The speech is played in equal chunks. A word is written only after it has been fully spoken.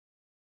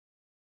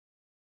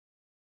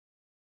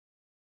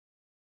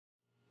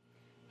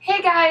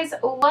Hey guys,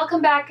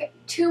 welcome back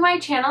to my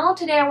channel.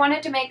 Today I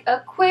wanted to make a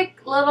quick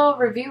little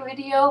review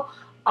video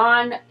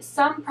on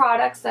some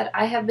products that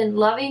I have been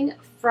loving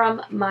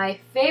from my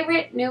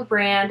favorite new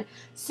brand,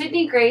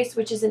 Sydney Grace,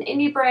 which is an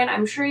indie brand.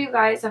 I'm sure you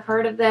guys have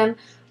heard of them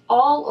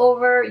all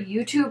over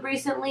YouTube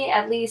recently.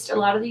 At least a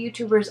lot of the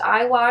YouTubers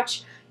I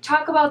watch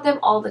talk about them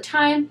all the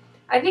time.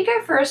 I think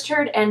I first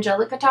heard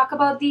Angelica talk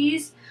about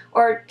these,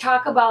 or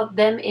talk about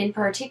them in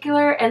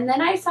particular, and then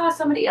I saw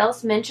somebody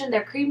else mention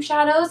their cream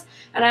shadows,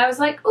 and I was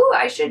like, ooh,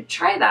 I should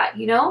try that,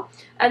 you know?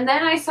 And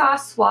then I saw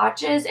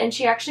swatches, and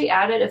she actually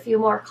added a few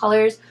more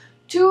colors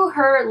to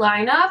her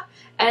lineup,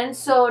 and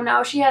so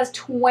now she has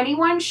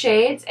 21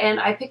 shades, and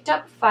I picked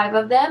up 5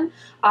 of them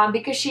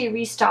because she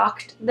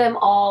restocked them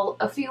all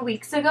a few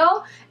weeks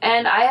ago,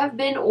 and I have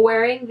been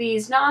wearing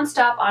these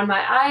nonstop on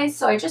my eyes,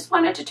 so I just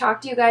wanted to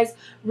talk to you guys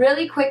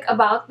really quick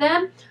about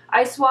them.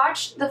 I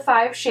swatched the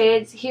 5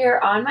 shades here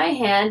on my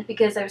hand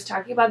because I was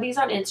talking about these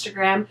on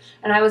Instagram,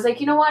 and I was like,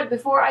 you know what,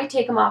 before I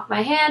take them off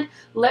my hand,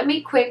 let me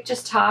quick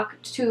just talk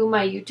to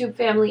my YouTube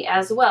family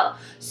as well.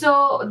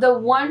 So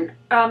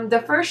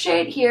the first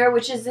shade here,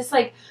 which is this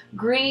like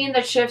green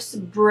that shifts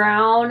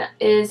brown,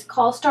 is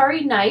called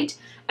Starry Night.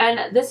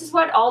 And this is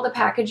what all the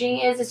packaging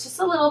is. It's just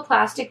a little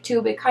plastic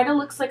tube. It kind of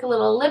looks like a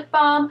little lip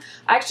balm.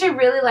 I actually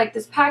really like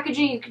this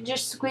packaging. You can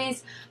just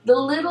squeeze the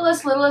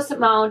littlest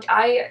amount.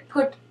 I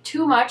put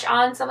too much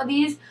on some of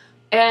these,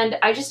 and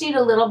I just need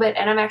a little bit,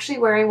 and I'm actually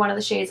wearing one of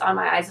the shades on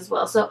my eyes as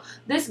well. So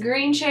this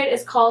green shade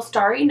is called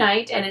Starry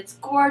Night, and it's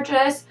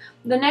gorgeous.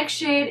 The next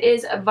shade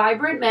is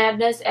Vibrant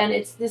Madness, and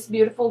it's this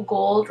beautiful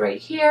gold right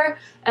here,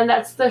 and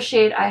that's the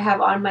shade I have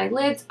on my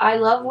lids. I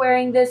love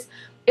wearing this.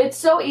 It's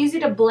so easy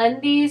to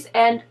blend these,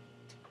 and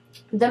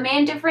the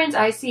main difference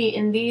I see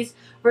in these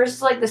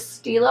versus like the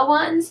Stila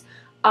ones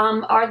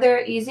are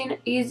their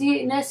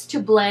easiness to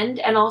blend,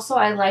 and also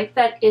I like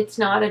that it's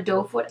not a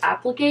doe foot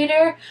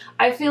applicator.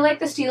 I feel like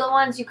the Stila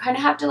ones, you kind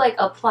of have to like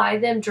apply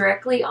them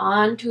directly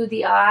onto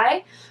the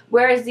eye,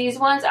 whereas these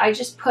ones I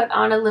just put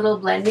on a little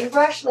blending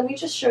brush. Let me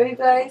just show you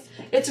guys.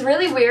 It's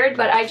really weird,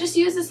 but I just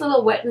use this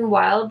little Wet n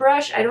Wild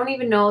brush. I don't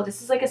even know,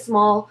 this is like a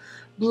small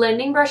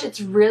blending brush.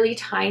 It's really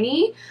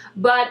tiny,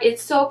 but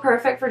it's so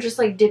perfect for just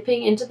like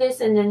dipping into this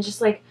and then just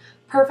like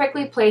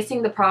perfectly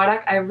placing the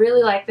product. I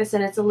really like this,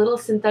 and it's a little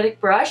synthetic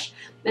brush,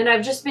 and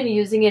I've just been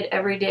using it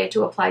every day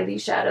to apply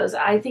these shadows.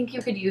 I think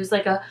you could use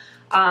like a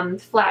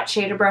flat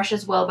shader brush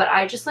as well, but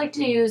I just like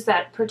to use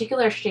that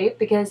particular shape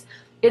because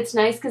it's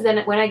nice, because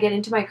then when I get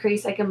into my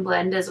crease I can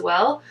blend as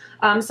well.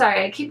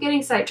 Sorry, I keep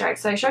getting sidetracked.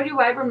 So I showed you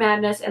Vibrant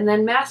Madness, and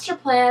then Master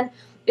Plan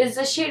is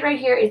this shade right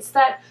here. It's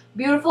that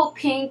beautiful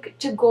pink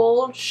to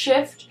gold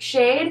shift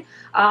shade,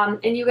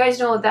 and you guys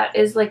know that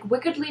is like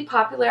wickedly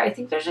popular. I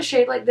think there's a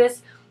shade like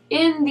this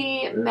in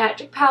the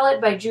Magic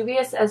Palette by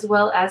Juvia's, as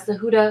well as the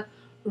Huda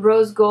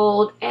Rose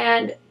Gold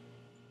and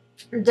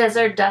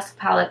Desert Dusk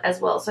palette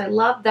as well. So I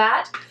love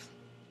that.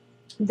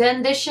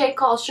 Then this shade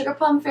called Sugar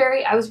Plum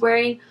Fairy, I was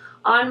wearing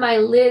on my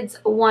lids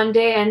one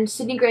day, and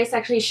Sydney Grace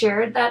actually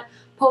shared that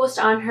post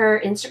on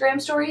her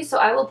Instagram story, so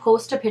I will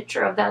post a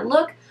picture of that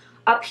look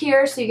up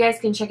here so you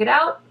guys can check it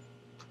out.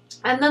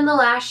 And then the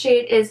last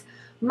shade is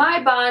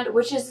My Bond,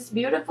 which is this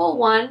beautiful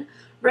one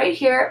right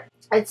here.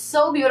 It's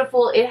so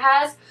beautiful. It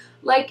has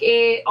like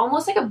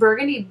almost like a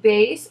burgundy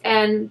base,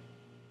 and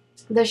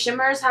the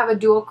shimmers have a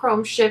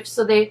duochrome shift,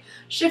 so they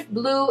shift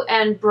blue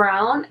and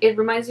brown. It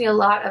reminds me a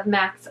lot of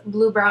MAC's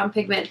Blue Brown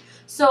Pigment.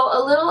 So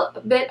a little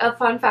bit of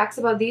fun facts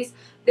about these.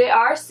 They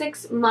are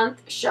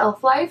 6-month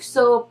shelf life,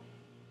 so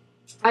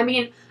I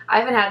mean, I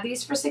haven't had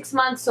these for 6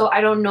 months, so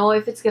I don't know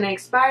if it's going to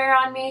expire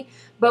on me,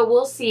 but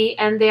we'll see.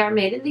 And they are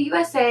made in the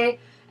USA,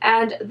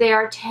 and they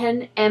are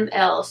 10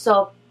 ml.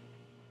 So,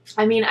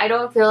 I mean, I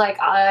don't feel like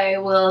I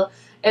will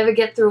ever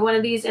get through one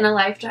of these in a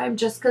lifetime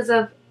just because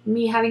of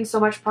me having so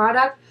much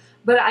product.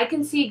 But I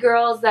can see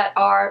girls that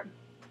are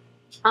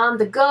on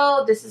the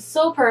go. This is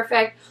so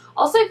perfect.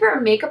 Also, if you're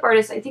a makeup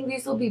artist, I think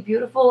these will be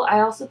beautiful.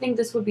 I also think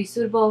this would be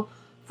suitable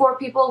for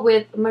people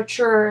with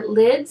mature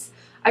lids.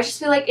 I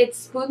just feel like it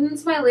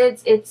smoothens my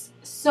lids. It's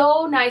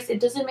so nice. It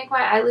doesn't make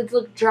my eyelids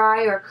look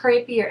dry or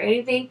crepey or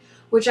anything,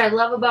 which I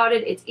love about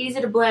it. It's easy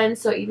to blend,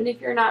 so even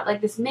if you're not like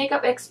this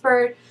makeup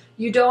expert,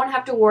 you don't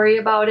have to worry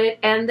about it.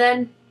 And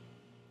then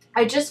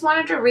I just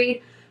wanted to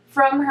read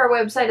from her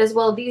website as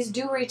well. These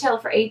do retail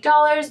for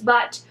 $8,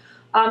 but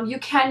you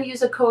can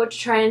use a code to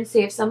try and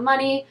save some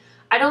money.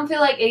 I don't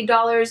feel like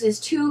 $8 is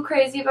too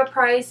crazy of a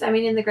price. I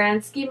mean, in the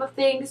grand scheme of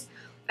things,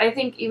 I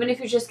think even if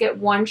you just get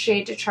one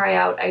shade to try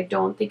out, I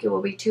don't think it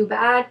will be too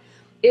bad.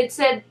 It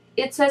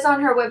says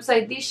on her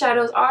website, these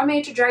shadows are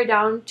made to dry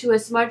down to a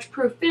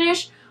smudge-proof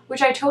finish,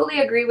 which I totally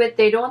agree with.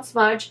 They don't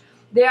smudge.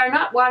 They are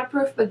not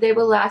waterproof, but they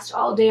will last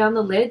all day on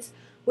the lids,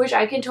 which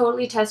I can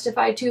totally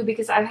testify to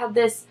because I've had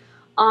this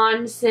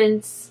on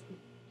since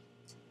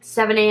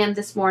 7 a.m.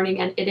 this morning,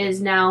 and it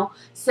is now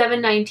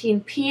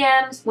 7:19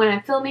 p.m. when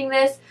I'm filming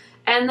this.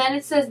 And then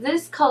it says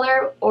this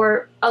color,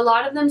 or a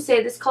lot of them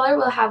say this color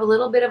will have a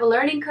little bit of a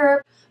learning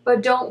curve,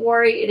 but don't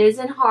worry, it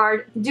isn't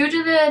hard. Due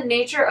to the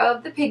nature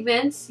of the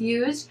pigments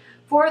used,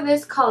 For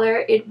this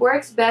color, it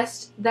works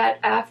best that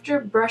after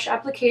brush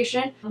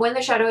application, when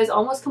the shadow is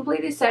almost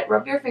completely set,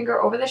 rub your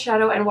finger over the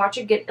shadow and watch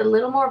it get a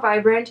little more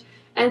vibrant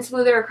and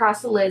smoother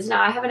across the lids.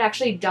 Now, I haven't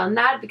actually done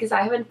that because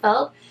I haven't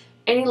felt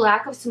any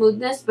lack of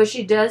smoothness, but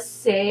she does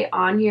say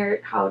on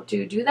here how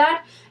to do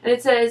that. And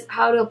it says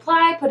how to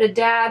apply: put a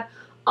dab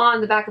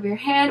on the back of your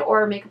hand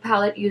or make a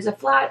palette, use a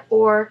flat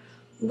or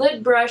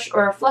lid brush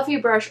or a fluffy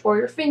brush or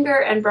your finger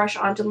and brush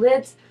onto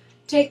lids.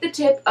 Take the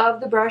tip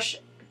of the brush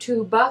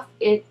to buff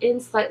it in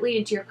slightly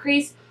into your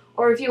crease,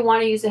 or if you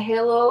want to use a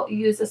halo,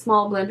 use a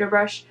small blender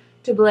brush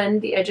to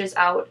blend the edges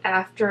out.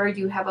 After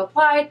you have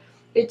applied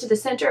it to the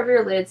center of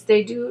your lids,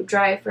 they do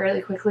dry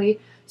fairly quickly,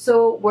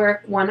 so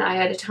work one eye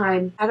at a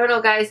time. I don't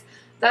know, guys,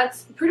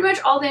 that's pretty much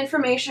all the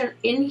information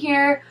in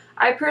here.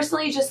 I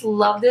personally just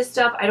love this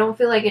stuff. I don't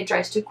feel like it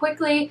dries too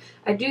quickly.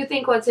 I do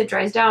think once it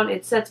dries down,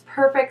 it sets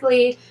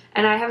perfectly,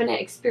 and I haven't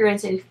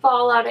experienced any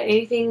fallout or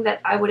anything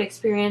that I would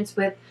experience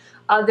with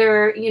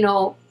other, you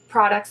know,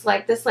 products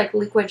like this, like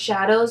liquid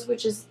shadows,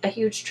 which is a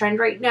huge trend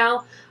right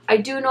now. I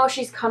do know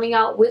she's coming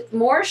out with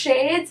more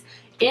shades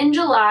in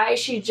July.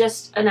 She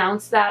just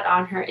announced that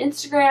on her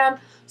Instagram.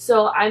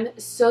 So I'm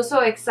so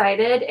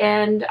excited,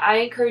 and I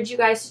encourage you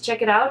guys to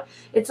check it out.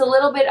 It's a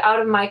little bit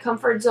out of my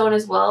comfort zone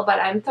as well,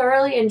 but I'm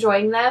thoroughly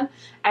enjoying them,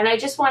 and I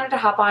just wanted to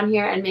hop on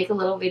here and make a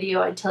little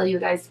video and tell you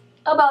guys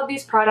about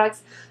these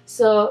products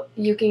so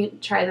you can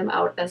try them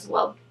out as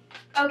well.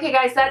 Okay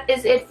guys, that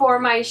is it for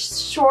my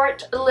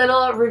short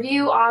little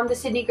review on the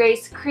Sydney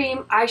Grace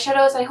Cream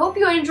eyeshadows. I hope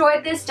you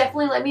enjoyed this.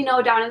 Definitely let me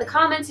know down in the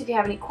comments if you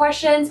have any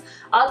questions.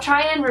 I'll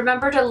try and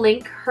remember to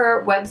link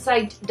her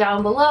website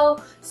down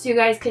below so you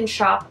guys can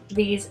shop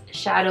these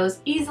shadows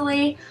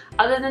easily.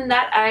 Other than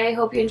that, I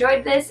hope you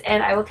enjoyed this,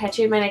 and I will catch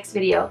you in my next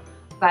video.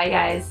 Bye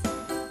guys.